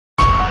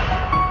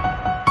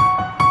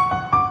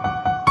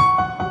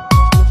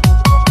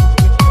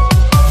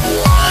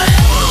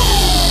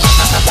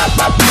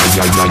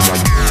Hello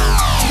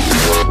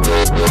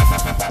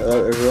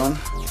everyone,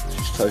 this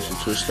is Toasted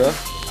Twister,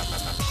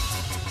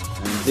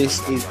 and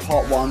this is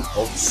part 1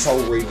 of Soul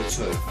Reaver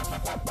 2.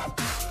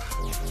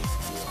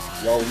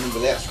 Y'all remember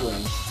that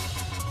swing?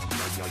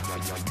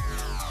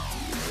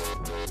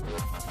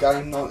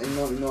 Game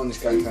 1999,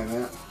 this game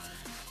came out.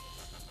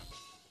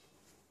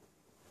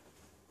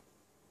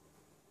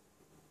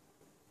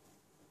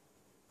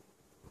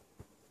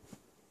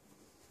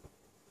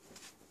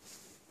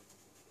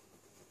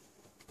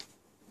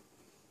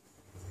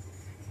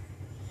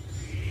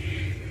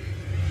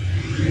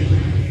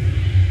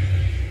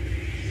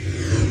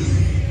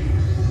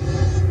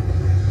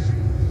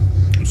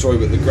 Sorry,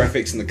 but the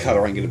graphics and the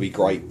colour ain't going to be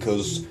great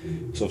because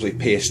it's obviously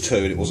PS2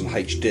 and it wasn't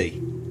HD.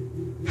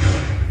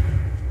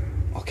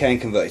 I can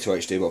convert it to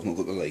HD, but I've not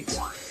got the leads.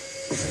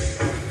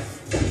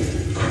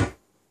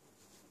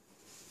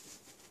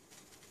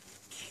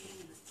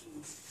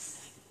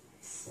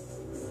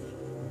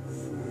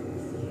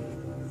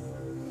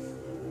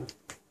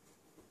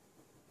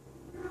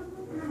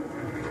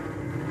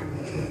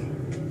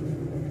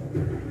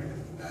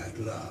 At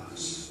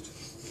last.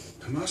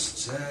 I must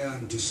say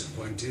I'm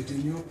disappointed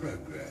in your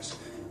progress.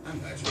 I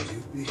imagined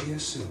you'd be here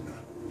sooner.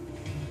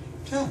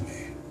 Tell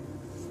me,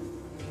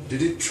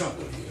 did it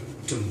trouble you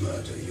to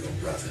murder your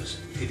brothers?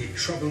 Did it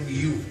trouble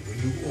you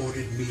when you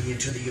ordered me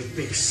into the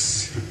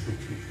abyss?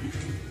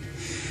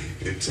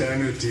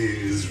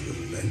 Eternity is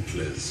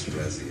relentless,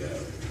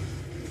 Raziel.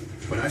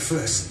 When I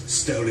first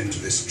stole into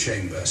this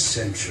chamber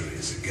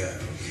centuries ago,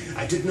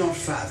 I did not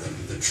fathom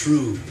the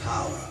true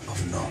power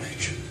of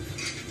knowledge.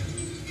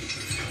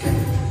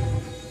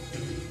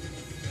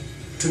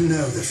 To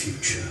know the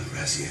future,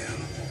 Raziel.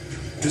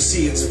 To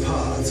see its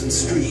paths and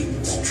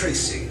streams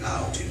tracing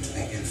out into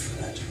the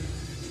infinite.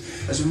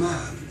 As a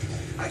man,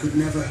 I could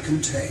never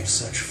contain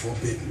such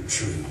forbidden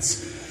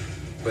truths.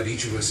 But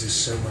each of us is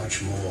so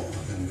much more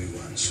than we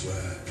once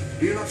were.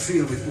 Do you not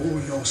feel with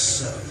all your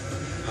soul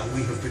how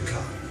we have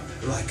become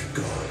like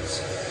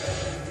gods?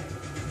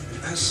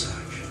 As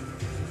such,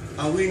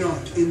 are we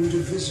not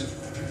indivisible?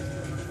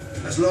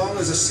 As long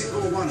as a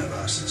single one of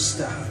us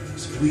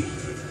stands, we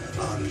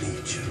are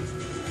legion.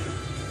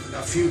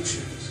 Our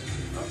futures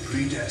are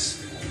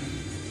predestined.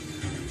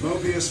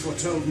 Mobius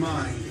foretold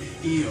mine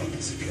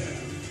eons ago.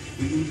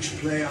 We each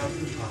play out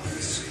the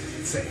parts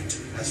fate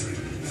has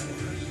written for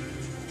us.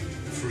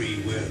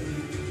 Free will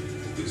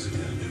is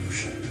an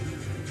illusion.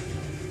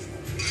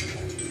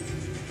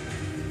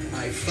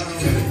 I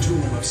found the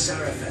tomb of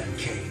Sarafan,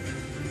 Kain.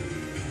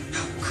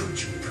 How could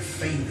you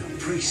profane a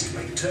priest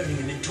by turning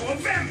him into a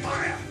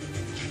vampire?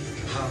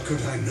 How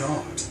could I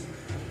not?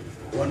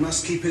 One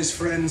must keep his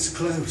friends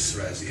close,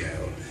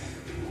 Raziel,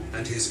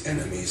 and his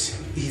enemies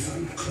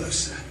even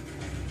closer.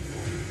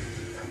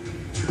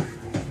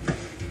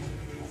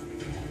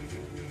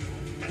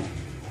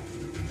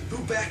 Who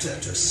better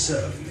to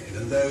serve me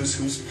than those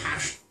whose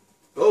passion...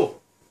 Oh!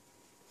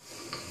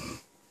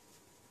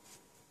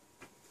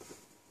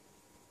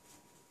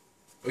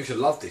 We should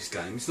love this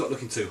game. It's not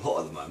looking too hot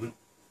at the moment.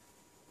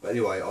 But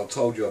anyway, I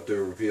told you I'd do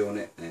a review on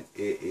it, and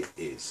it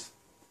is.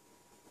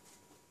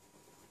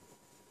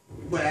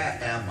 Where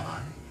am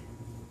I?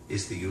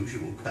 Is the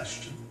usual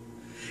question.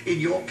 In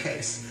your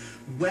case,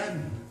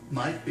 when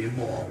might be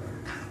more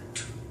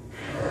apt.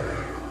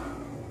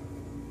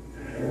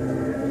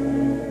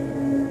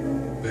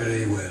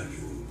 Very well,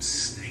 you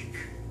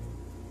snake.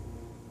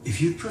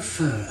 If you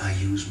prefer I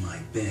use my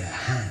bare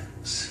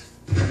hands...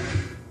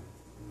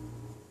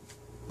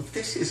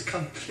 This is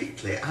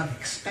completely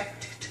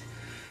unexpected.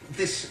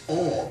 This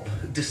orb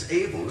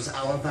disables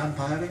our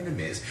vampire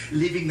enemies,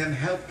 leaving them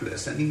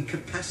helpless and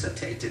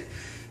incapacitated.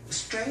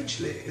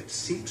 Strangely, it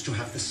seems to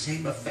have the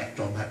same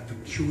effect on that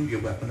peculiar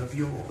weapon of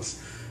yours.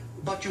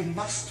 But you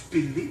must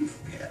believe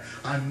me.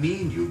 I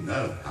mean you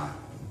no harm.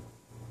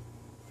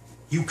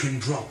 You can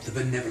drop the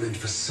benevolent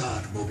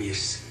facade,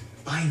 Mobius.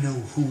 I know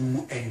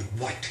who and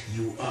what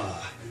you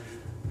are.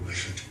 I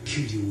should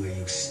kill you where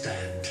you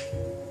stand.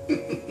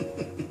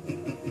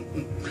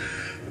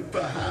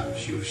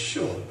 Perhaps you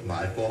should,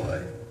 my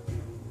boy.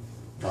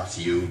 But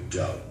you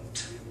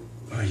don't.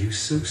 Are you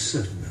so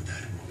certain of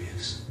that,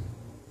 Mobius?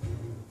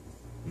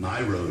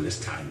 My role as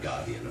Time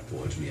Guardian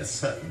affords me a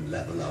certain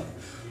level of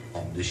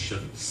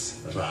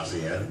omniscience,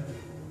 Raziel.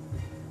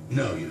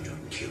 No, you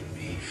don't kill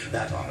me.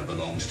 That honor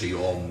belongs to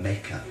your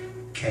maker,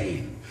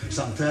 Kain,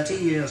 some 30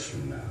 years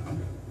from now.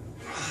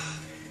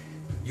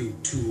 You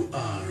two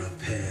are a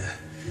pair.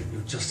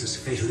 You're just as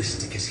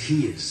fatalistic as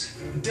he is.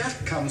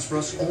 Death comes for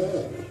us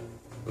all,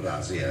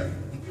 Raziel.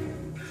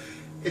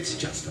 It's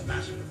just a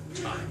matter of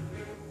time.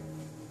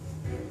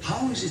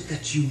 How is it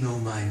that you know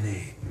my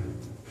name?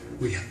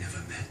 We have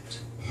never met.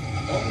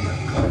 On the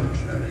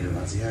contrary,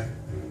 Raziel,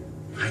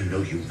 I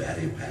know you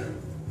very well.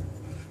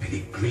 And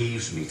it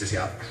grieves me to see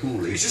how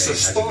cruelly... It's just a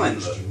spine,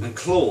 look, and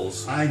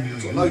claws. I knew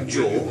you no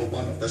jaw. You were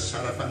one of the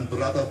Sarafan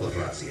Brotherhood,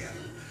 Raziel.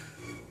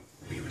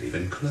 We were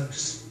even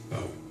close.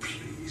 Oh,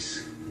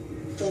 please.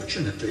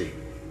 Fortunately,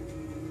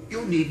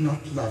 you need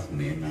not love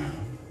me now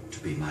to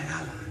be my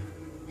ally.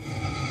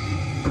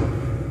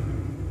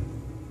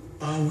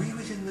 Are we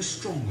within the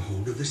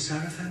stronghold of the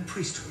Sarafan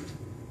priesthood?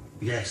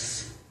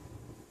 Yes,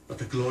 but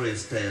the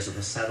glorious days of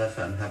the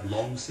Sarafan have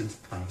long since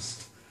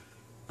passed,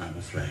 I'm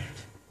afraid.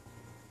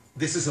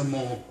 This is a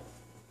more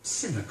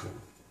cynical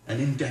and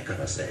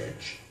indecorous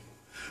age.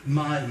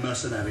 My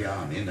mercenary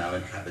army now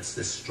inhabits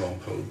this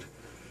stronghold.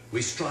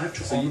 We strive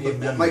to honor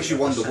the what makes you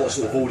memory of wonder the what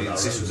sort of Sarafan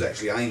audience with this our was own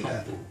actually aimed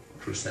at? humble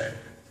crusade.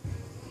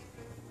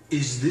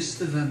 Is this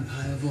the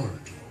vampire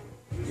Voracle?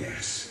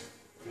 Yes,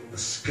 the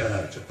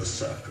scourge of the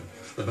circle,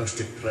 the most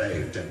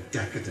depraved and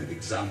decadent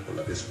example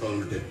of his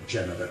whole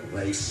degenerate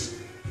race.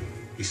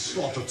 He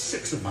slaughtered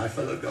 6 of my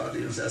fellow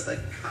guardians as they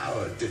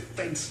cowered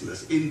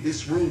defenseless in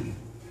this room.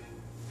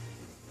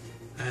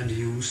 And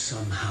you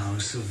somehow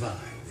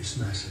survived this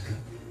massacre?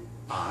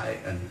 I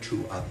and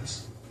 2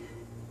 others.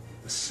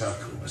 The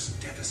circle was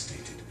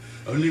devastated.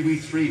 Only we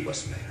 3 were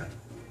spared.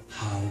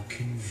 How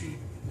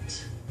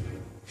convenient.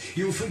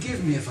 You'll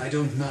forgive me if I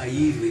don't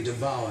naively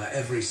devour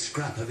every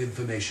scrap of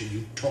information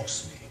you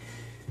toss me.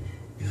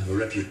 You have a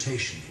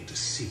reputation for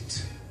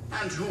deceit.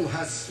 And who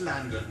has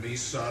slandered me,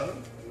 sir?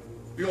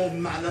 Your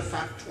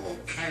malefactor,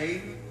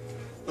 Kain?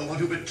 The one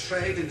who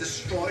betrayed and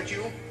destroyed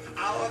you?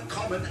 Our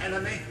common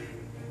enemy?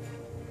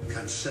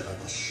 Consider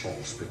the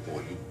source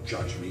before you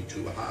judge me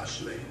too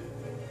harshly.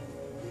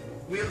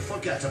 We'll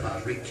forget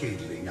about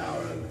rekindling our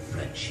own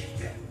friendship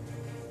then.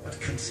 But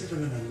consider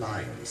an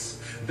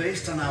alliance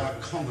based on our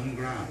common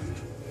ground.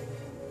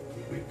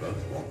 We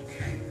both want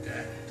Kain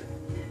dead.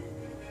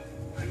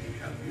 I can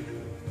help you do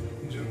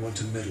it. You don't want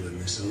to meddle in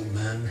this, old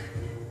man.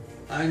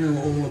 I know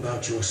all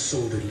about your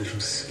sordid little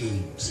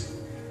schemes,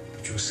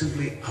 but you're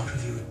simply out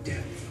of your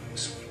depth,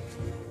 sweet.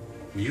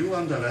 You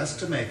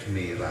underestimate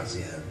me,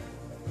 Raziel.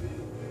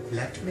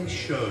 Let me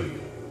show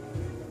you.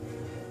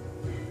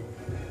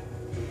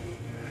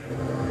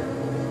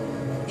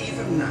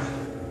 Even now,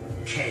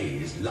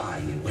 Kain is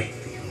lying in wait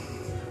for you,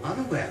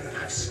 unaware that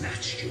I've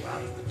snatched you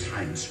out of the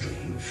time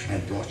stream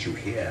and brought you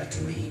here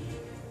to me.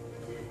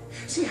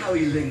 See how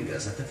he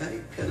lingers at the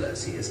very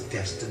pillars he is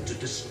destined to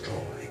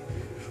destroy,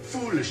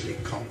 foolishly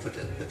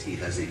confident that he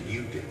has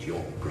eluded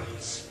your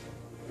grasp.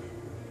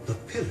 The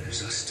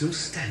pillars are still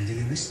standing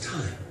in this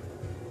time.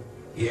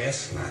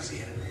 Yes,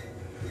 Raziel.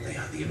 They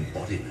are the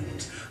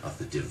embodiment of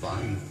the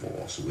divine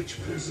force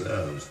which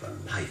preserves the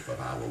life of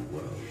our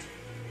world.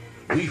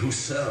 We who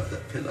serve the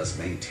pillars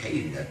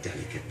maintain their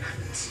delicate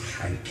balance,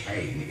 and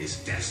Kain is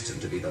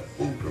destined to be the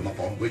fulcrum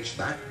upon which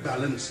that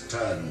balance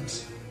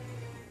turns.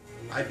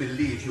 I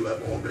believe you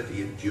have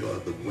already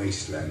endured the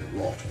wasteland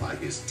wrought by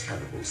his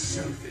terrible,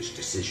 selfish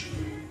decision.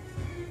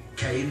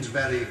 Kain's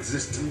very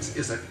existence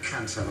is a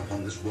cancer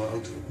upon this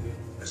world.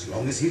 As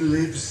long as he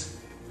lives,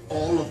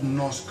 all of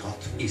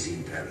Noscott is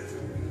in peril.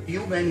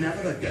 You may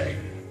never again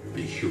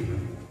be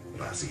human,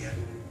 Raziel.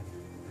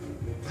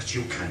 But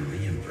you can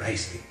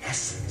re-embrace the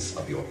essence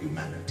of your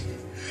humanity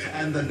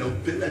and the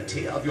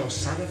nobility of your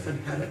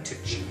Sarafan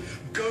heritage.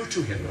 Go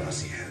to him,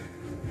 Raziel,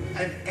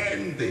 and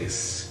end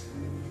this.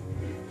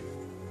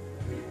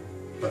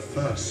 But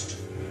first,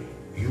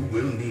 you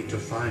will need to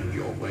find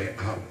your way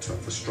out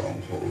of the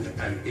stronghold,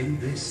 and in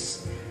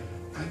this,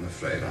 I'm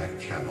afraid I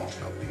cannot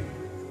help you.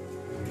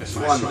 That's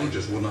My fine,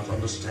 soldiers will not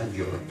understand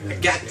your appearance.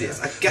 I got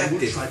this, I got They will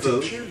this, try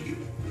fool. to kill you.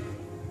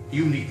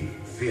 You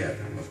needn't fear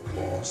them, of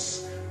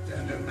course.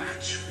 They're no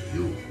match for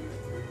you.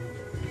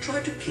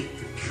 Try to keep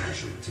the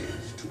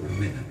casualties to a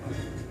minimum.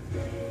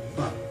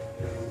 But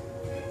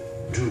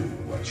do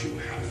what you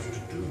have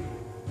to do.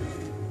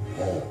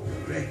 All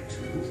great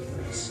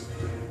movements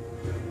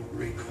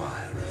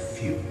require a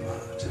few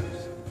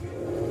martyrs.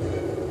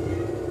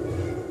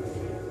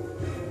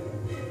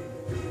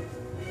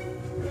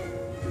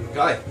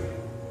 Okay.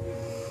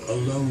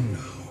 Alone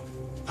now,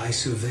 I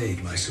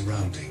surveyed my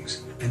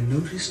surroundings and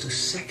noticed a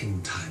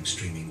second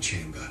time-streaming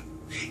chamber.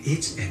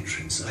 Its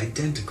entrance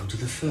identical to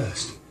the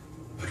first,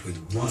 but with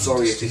one I'm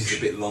sorry if this is a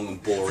distinction. bit long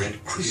and boring.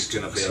 That This is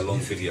going to be a crystal long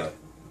significant. video.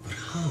 But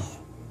how?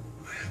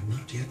 I have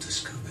not yet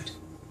discovered.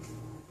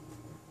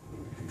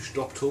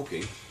 Stop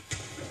talking.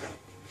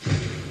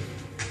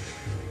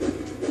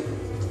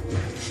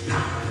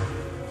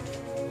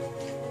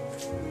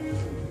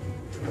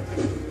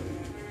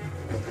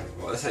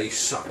 Right, that's how you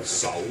suck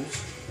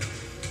souls.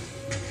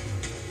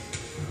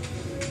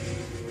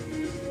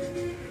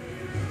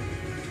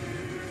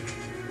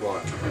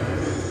 Right.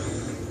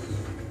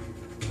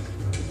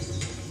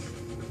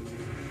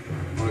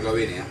 I want to go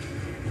in here.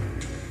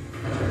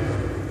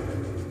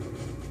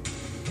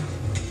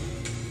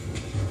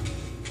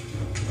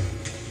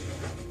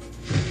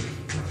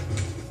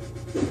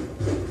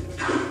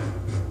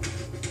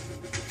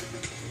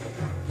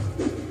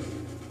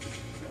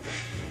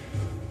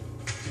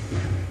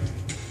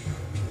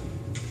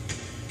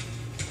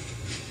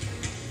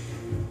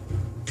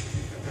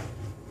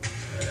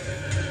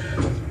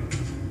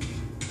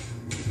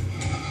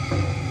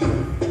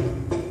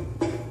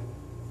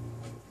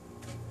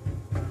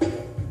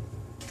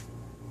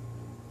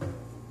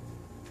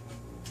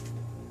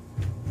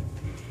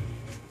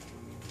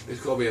 There's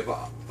got to be a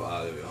button.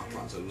 There we are.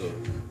 Button to look.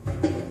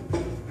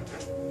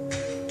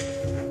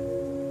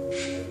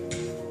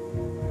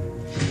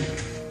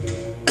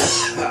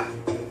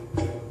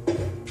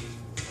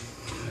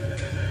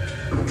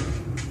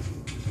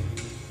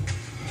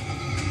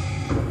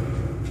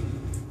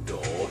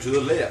 to the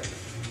left.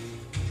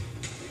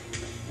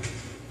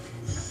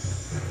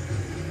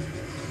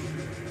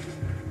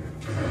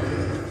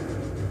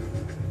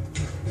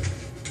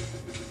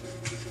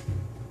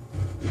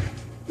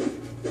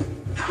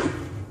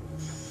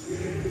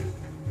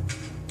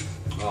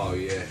 Oh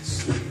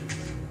yes.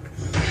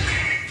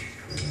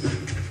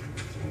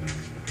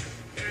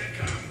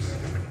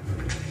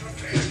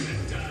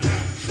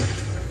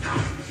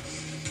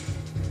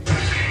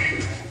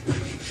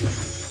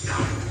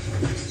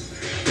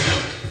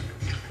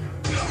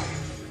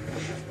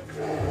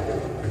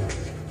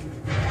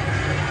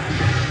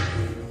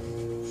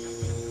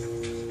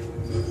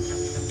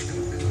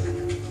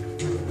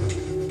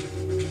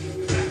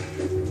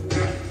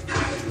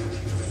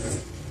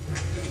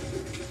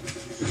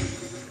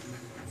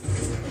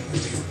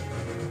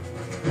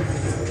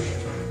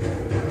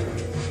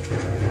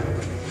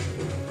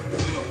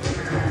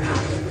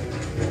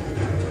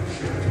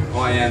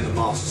 I am the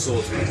master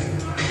swordsman.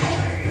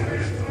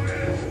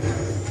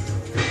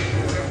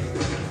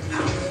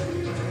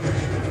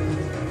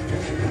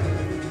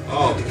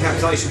 Oh,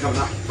 decapitation coming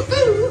up.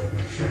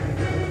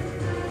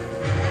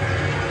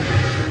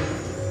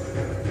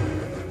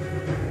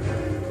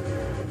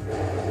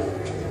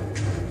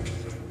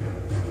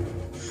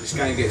 This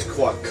game gets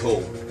quite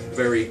cool,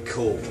 very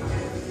cool.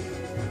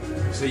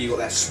 So you got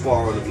that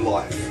spiral of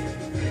life.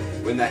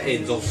 When that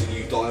ends, obviously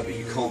you die, but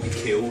you can't be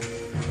killed.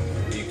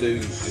 You do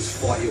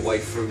just fight your way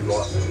through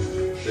like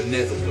the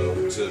netherworld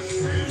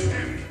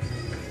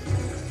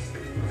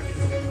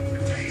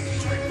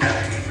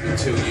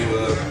until you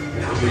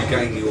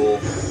regain your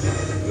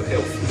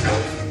health and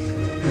health.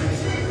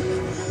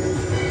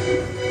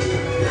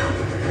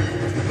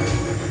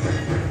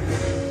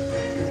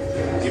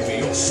 Give me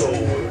your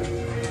soul.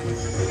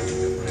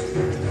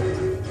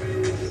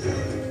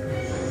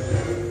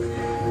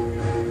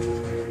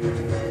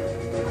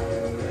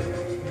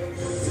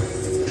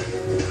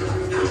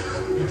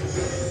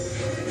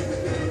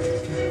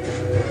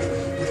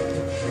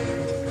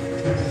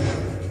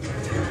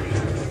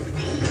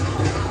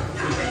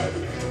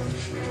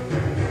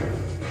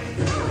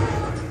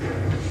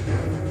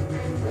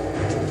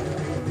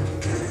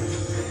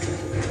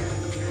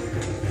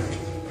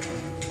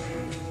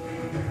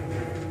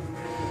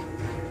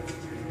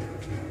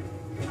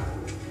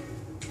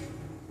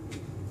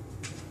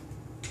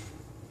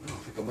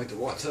 I made the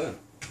right turn.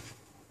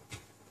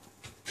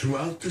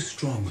 Throughout the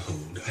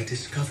stronghold, I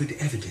discovered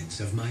evidence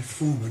of my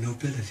former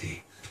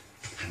nobility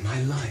and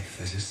my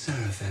life as a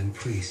Sarafan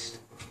priest.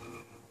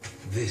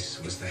 This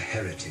was the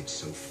heritage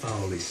so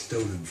foully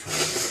stolen from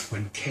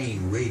me when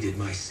Kain raided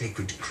my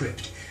sacred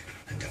crypt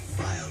and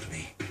defiled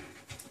me.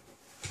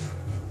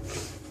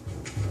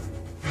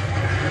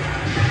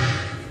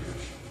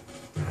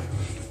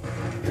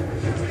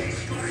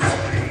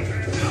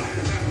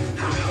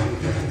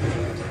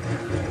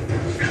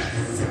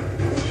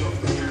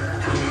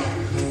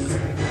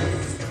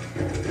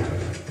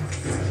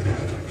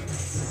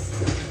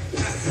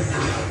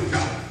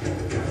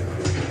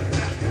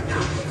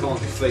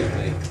 Defeat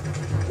me.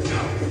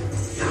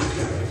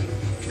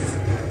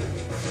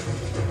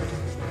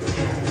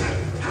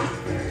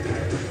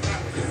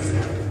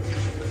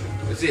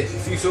 As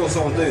if you saw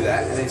someone do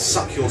that and then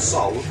suck your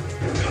soul,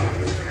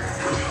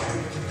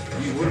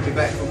 you wouldn't be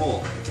back for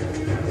more.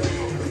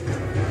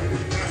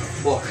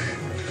 Wash.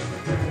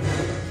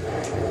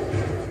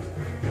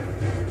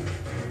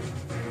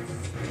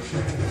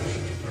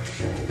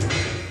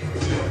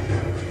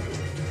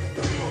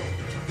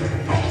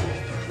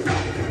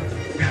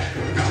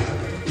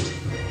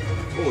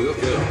 Oh, you're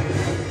good.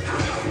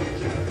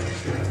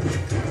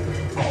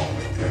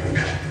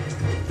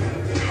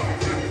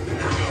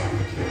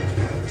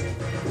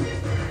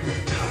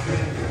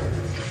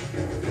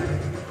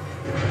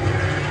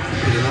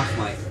 Good enough,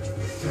 mate.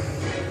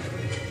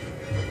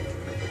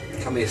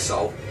 Come here,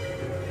 soul.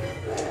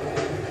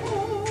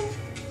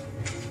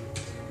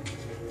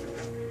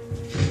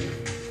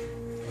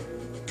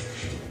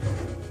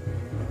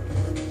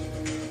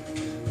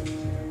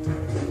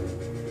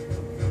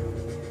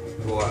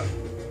 Right.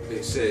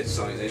 It said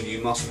something then,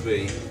 you must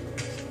be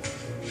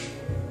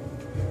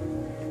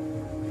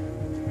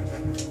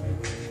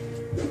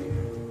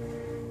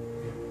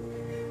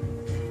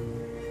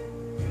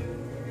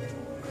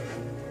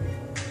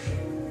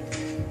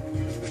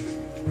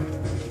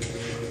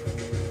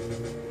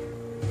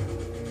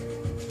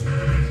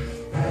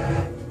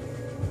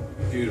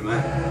computer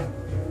man.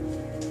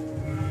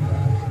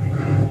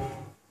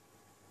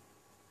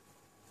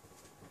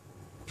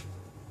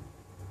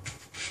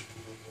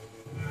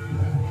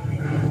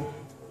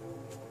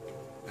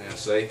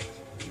 See,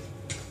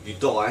 you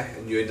die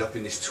and you end up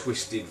in this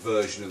twisted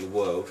version of the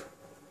world,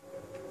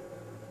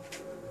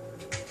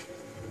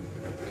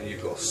 and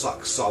you've got to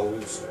suck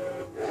souls,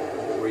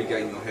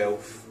 regain your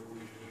health,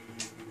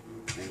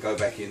 and go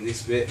back in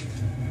this bit.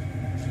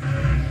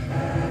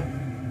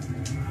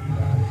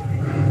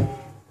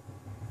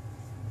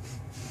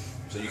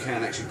 So you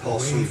can actually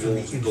pass through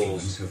walls and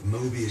doors. Of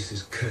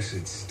Mobius's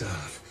cursed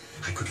staff,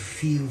 I could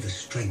feel the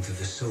strength of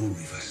the soul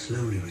reaver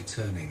slowly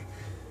returning.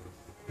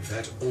 If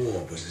that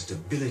orb was as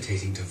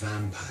debilitating to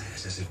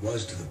vampires as it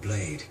was to the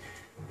blade,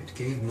 it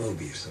gave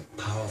Mobius a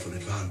powerful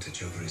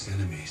advantage over his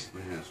enemies.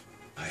 Yes.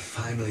 I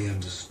finally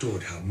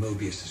understood how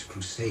Mobius's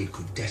crusade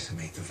could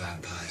decimate the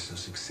vampires so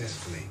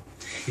successfully.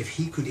 If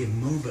he could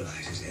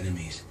immobilize his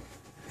enemies,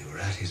 they were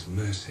at his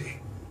mercy.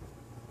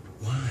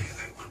 Why,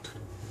 I wondered,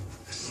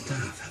 would the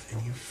staff have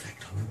any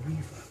effect on the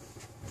reaver?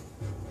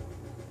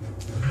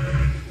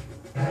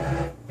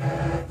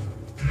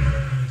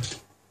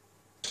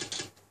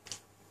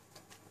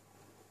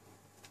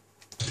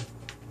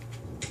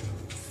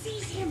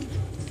 Seize him!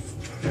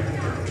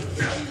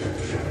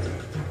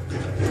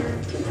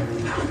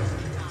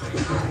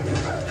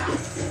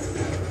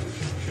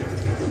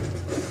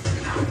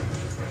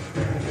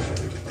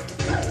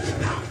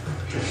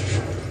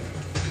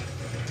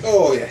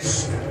 Oh,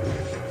 yes.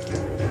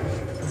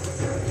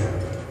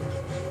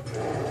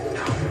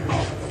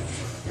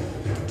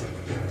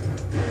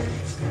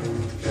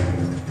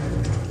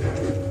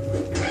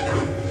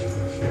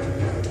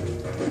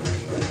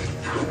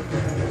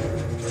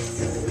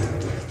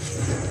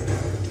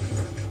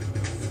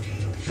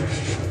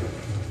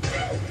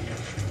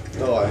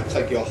 Oh,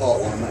 take your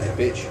heart one, mate,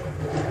 bitch.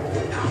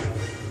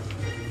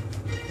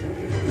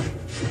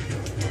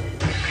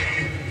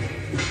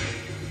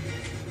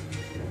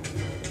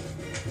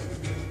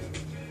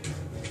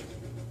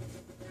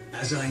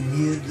 As I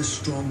neared the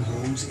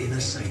stronghold's inner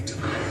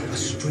sanctum, a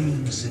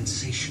strange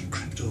sensation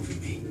crept over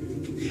me.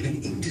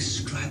 An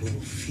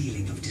indescribable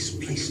feeling of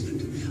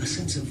displacement, a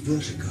sense of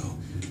vertigo,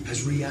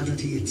 as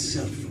reality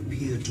itself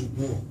appeared to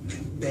warp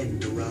and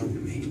bend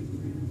around me.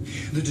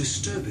 The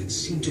disturbance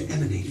seemed to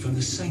emanate from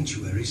the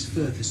sanctuary's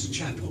furthest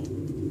chapel.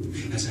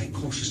 As I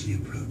cautiously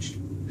approached,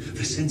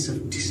 the sense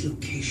of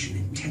dislocation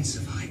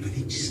intensified with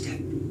each step.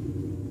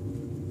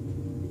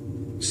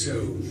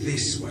 So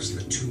this was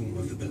the tomb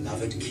of the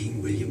beloved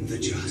King William the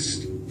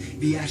Just,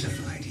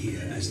 beatified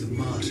here as the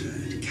martyr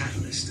and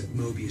catalyst of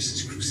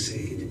Mobius's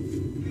crusade.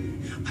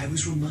 I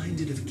was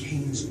reminded of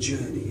Kain's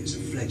journey as a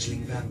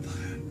fledgling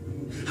vampire,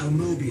 how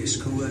Mobius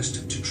coerced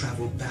him to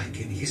travel back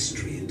in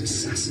history and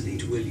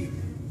assassinate William,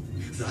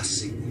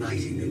 thus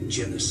igniting a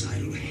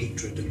genocidal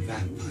hatred of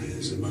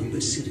vampires among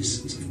the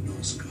citizens of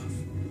Nosgoth.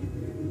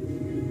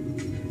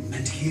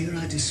 And here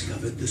I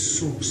discovered the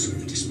source of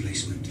the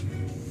displacement.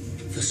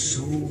 The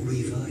soul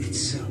reaver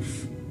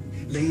itself,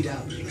 laid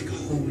out like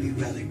a holy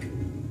relic,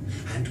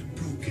 and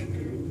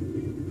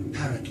broken,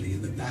 apparently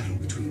in the battle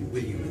between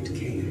William and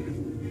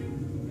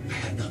Kain. I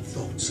had not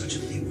thought such a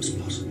thing was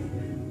possible,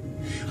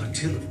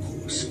 until, of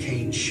course,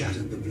 Kain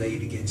shattered the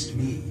blade against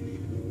me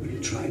when he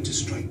tried to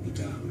strike me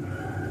down.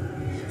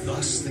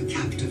 Thus, the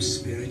captive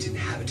spirit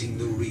inhabiting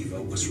the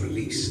reaver was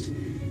released,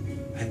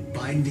 and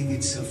binding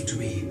itself to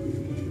me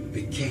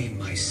became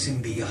my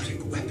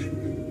symbiotic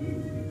weapon.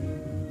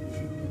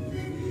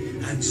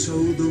 And so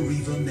the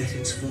reaver met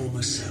its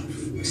former self,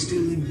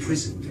 still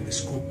imprisoned in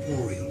this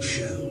corporeal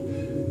shell.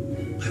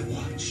 I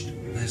watched,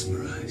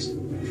 mesmerized,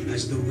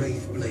 as the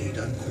wraith blade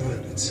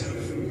uncoiled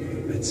itself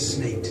and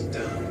snaked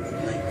down the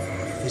length of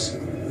a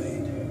physical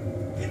blade.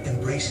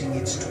 Embracing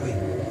its twin,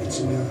 its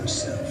mirror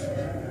self,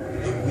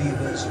 the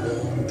reaver's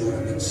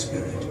long-dormant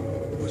spirit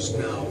was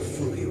now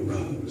fully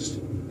aroused.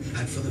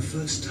 And for the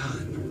first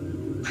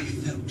time, I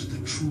felt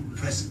the true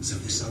presence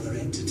of this other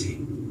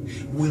entity,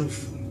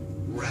 willful,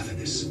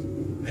 ravenous,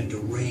 and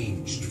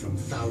deranged from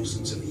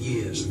thousands of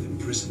years of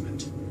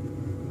imprisonment.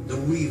 The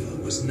reaver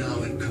was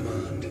now in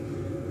command,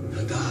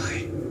 and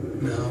I,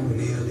 now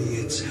merely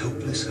its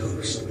helpless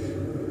host,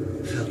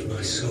 felt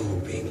my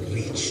soul being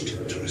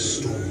leeched to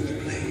restore the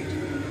blade.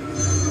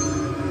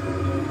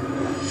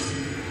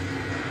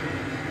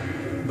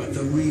 But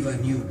the reaver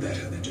knew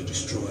better than to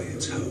destroy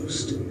its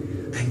host,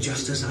 and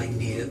just as I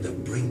neared the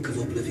brink of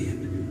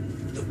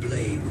oblivion, the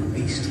blade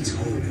released its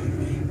hold on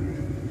me.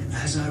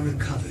 As I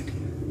recovered,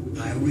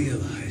 I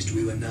realized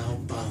we were now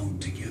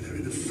bound together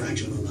in a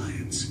fragile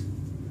alliance.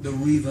 The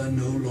reaver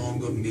no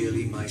longer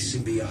merely my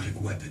symbiotic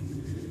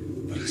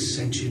weapon, but a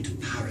sentient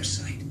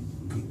parasite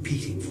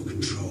competing for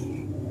control.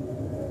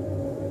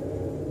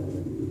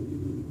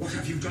 What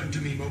have you done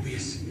to me,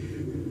 Mobius?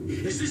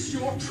 Is this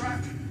your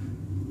trap?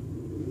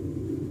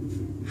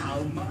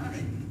 How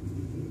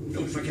mine?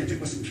 Don't forget it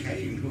was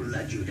Kain who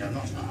led you here,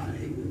 not I.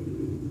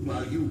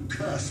 While you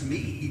curse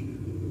me,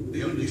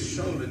 the only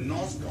soul in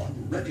Nosgoth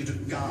ready to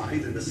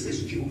guide and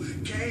assist you,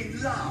 Kain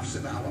laughs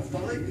at our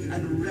folly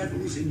and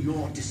revels in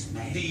your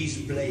dismay.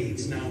 These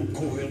blades, now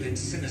coiled in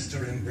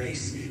sinister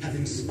embrace, have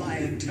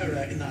inspired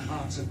terror in the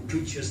hearts of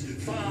creatures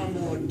far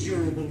more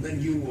durable than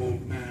you,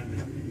 old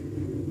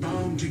man.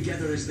 Bound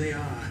together as they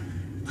are,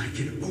 I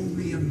can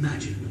only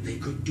imagine what they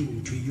could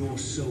do to your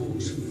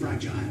soul's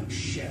fragile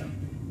shell.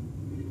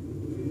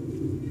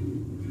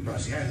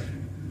 Raziel,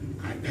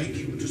 I beg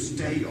you to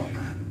stay your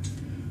hand.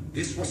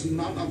 This was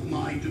none of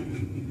my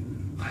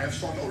doing. I have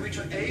sought only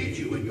to aid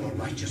you in your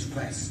righteous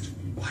quest.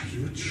 Why,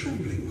 you are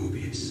trembling,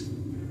 Mobius.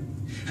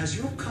 Has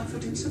your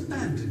confidence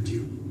abandoned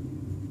you?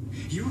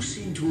 You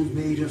seem to have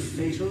made a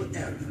fatal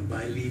error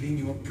by leaving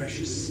your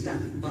precious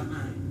staff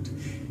behind.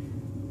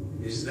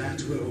 Is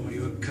that where all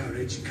your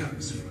courage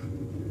comes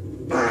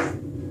from?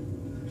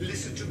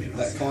 Listen to me,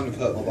 That Raziel. kind of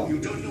hurt my You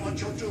bum. don't know what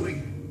you're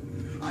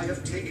doing. I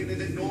have taken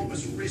an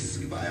enormous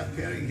risk by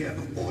appearing here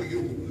before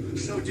you,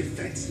 so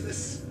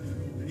defenseless,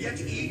 yet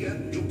eager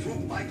to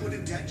prove my good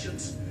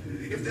intentions.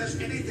 If there's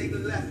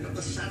anything left of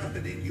the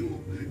Seraphim in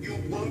you, you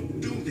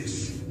won't do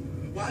this.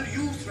 While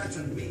you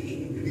threaten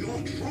me, your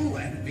true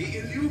enemy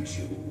eludes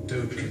you.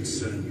 Don't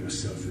concern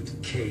yourself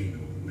with Kain,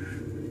 old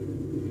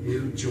man.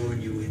 He'll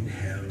join you in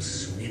hell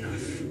soon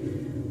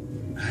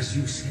enough. As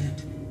you said,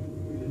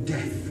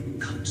 death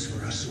comes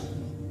for us all.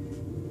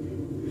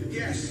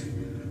 Yes,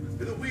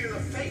 the wheel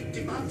of fate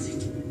demands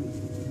it.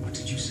 What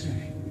did you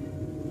say?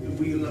 The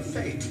wheel of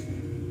fate.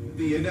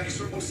 The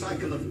inexorable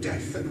cycle of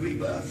death and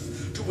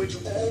rebirth to which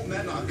all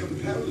men are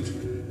compelled.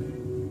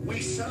 We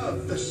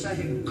serve the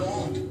same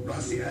God,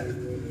 Raziel.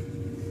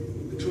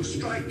 To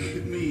strike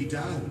me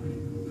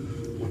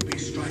down would be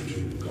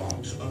striking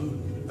God's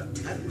own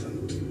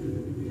attendant.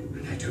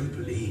 And I don't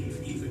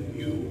believe even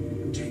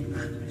you take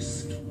that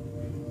risk.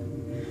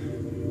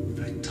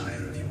 I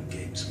tire of your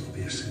games,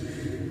 Mobius.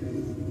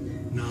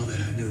 Now that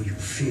I know you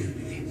fear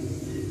me,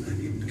 I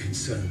needn't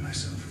concern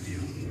myself with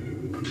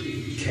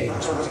you.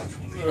 Kain's waiting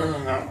for me.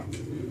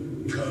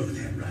 Go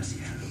then,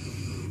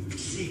 Raziel.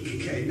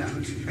 Seek Kain out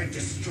and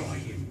destroy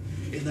him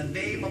in the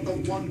name of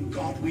the one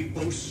God we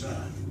both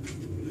serve.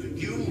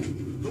 You,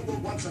 who were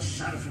once a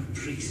Seraphim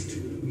priest,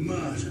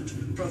 murdered,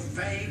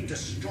 profaned,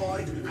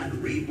 destroyed, and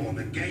reborn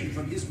again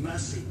from his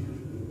mercy.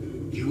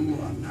 You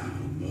are now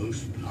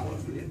most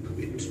powerfully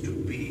equipped to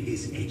be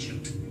his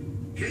agent,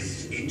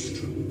 his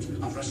instrument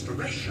of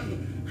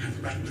restoration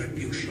and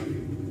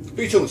retribution.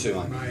 Who are you talking to,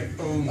 mate?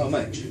 My own Oh,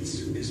 mate. vengeance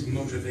is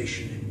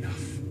motivation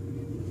enough.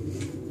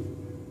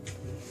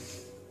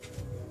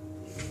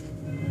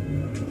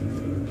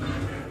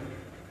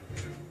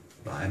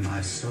 By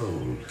my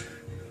soul,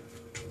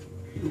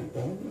 you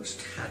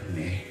almost had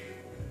me,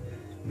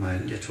 my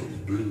little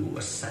blue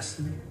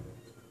assassin.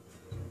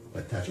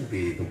 But that'll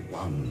be the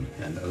one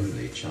and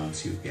only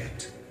chance you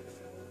get.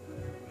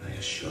 I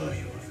assure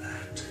you of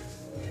that.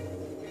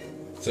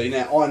 See,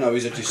 now I know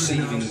he's a I could now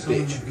deceiving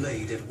summon bitch. the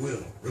blade at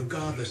will,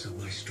 regardless of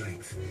my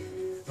strength.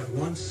 But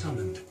once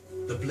summoned,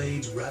 the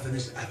blade's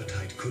ravenous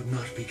appetite could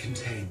not be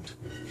contained.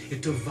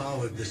 It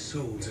devoured the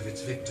souls of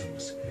its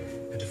victims,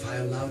 and if I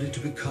allowed it to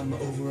become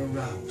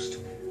over-aroused,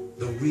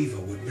 the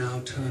reaver would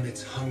now turn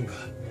its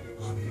hunger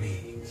on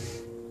me.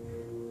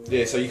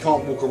 Yeah, so you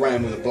can't walk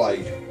around with a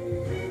blade.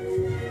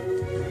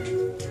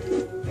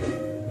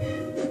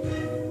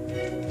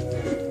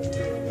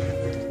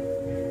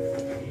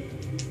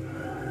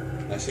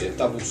 That's it,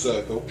 double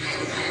circle.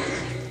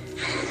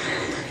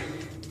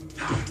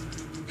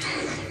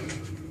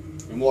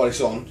 And while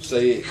it's on,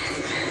 see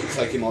it's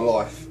taking my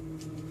life.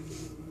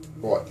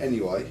 Right,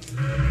 anyway,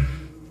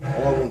 I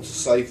want to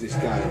save this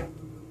game.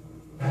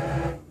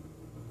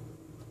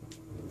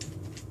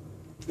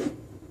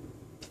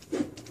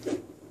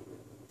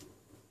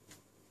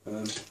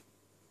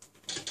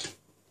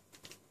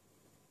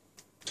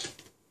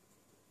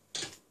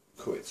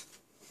 Quit.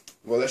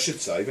 Well, that should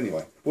save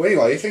anyway. Well,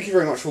 anyway, thank you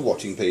very much for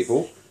watching,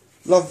 people.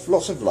 Love,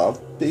 lots of love,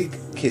 big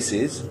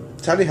kisses.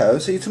 Tally ho,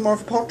 see you tomorrow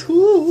for part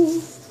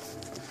 2.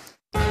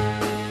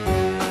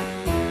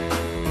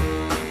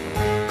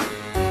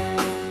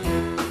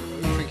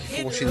 Thank you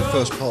for watching the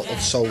first part of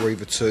Soul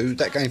Reaver 2.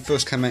 That game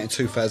first came out in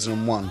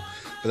 2001,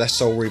 but that's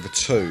Soul Reaver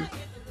 2.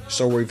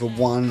 Soul Reaver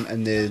 1,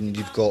 and then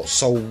you've got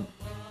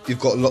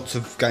lots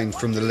of games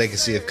from the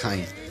Legacy of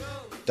Kain.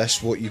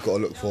 That's what you've got to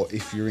look for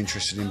if you're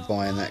interested in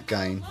buying that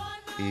game.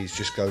 Is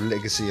just go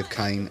Legacy of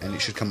Kain and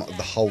it should come up with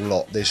the whole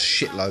lot. There's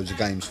shitloads of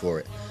games for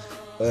it.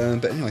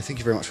 But anyway, thank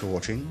you very much for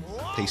watching.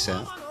 Peace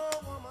out.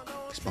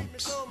 Peace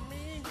bumps.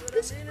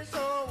 Peace.